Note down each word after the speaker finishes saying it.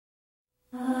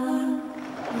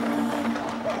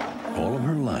All of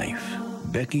her life,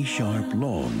 Becky Sharp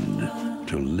longed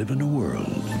to live in a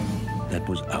world that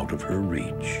was out of her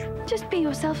reach. Just be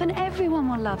yourself and everyone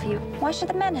will love you. Why should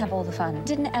the men have all the fun?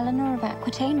 Didn't Eleanor of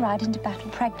Aquitaine ride into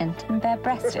battle pregnant and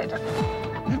bare-breasted?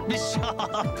 Miss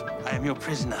Sharp, I am your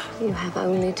prisoner. You have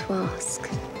only to ask,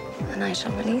 and I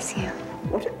shall release you.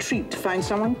 What a treat to find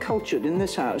someone cultured in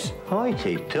this house.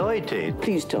 Hoity-toity.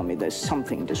 Please tell me there's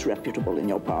something disreputable in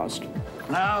your past.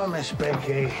 Now, Miss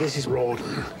Becky, this is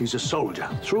Rawdon. He's a soldier,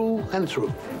 through and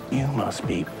through. You must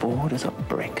be bored as a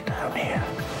brick down here.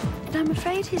 But I'm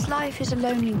afraid his life is a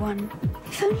lonely one.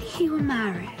 If only he were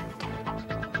married.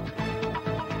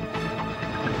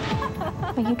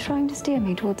 Are you trying to steer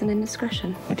me towards an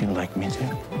indiscretion? Would you like me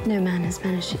to? No man has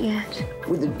managed it yet.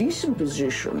 With a decent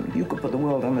position, you could put the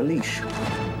world on a leash.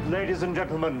 Ladies and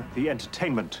gentlemen, the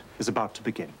entertainment is about to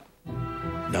begin.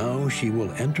 Now she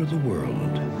will enter the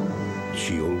world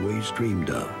she always dreamed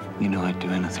of, You know I'd do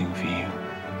anything for you.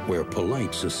 where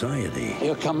polite society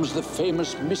Here comes the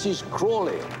famous Mrs.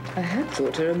 Crawley. I had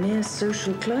thought her a mere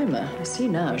social climber. I see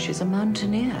now she's a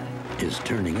mountaineer. is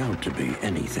turning out to be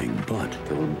anything but.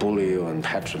 They will bully you and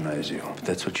patronize you. But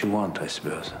that's what you want, I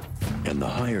suppose. And the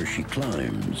higher she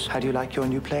climbs, How do you like your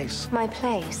new place? My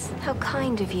place? How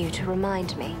kind of you to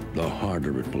remind me. the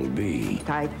harder it will be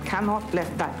I cannot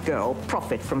let that girl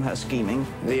profit from her scheming.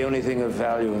 The only thing of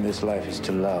value in this life is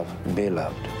to love and be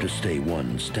loved. to stay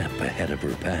one step ahead of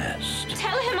her past.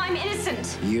 Tell him I'm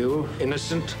innocent. You,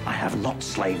 innocent? I have not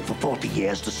slaved for 40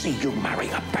 years to see you marry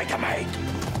a beggar maid.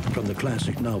 From the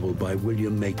classic novel by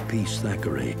William Makepeace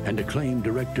Thackeray and acclaimed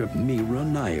director Mira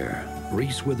Nair,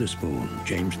 Reese Witherspoon,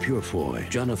 James Purefoy,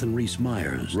 Jonathan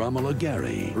Rhys-Meyers, Romola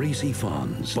Gary, Reese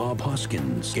Ifans, Bob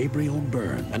Hoskins, Gabriel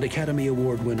Byrne, and Academy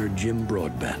Award winner Jim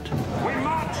Broadbent. We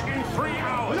march in 3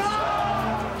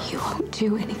 hours! You won't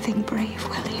do anything brave,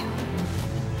 will you?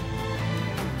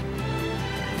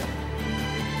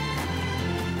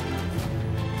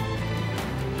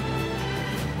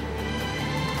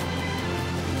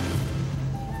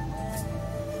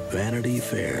 Vanity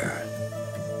Fair.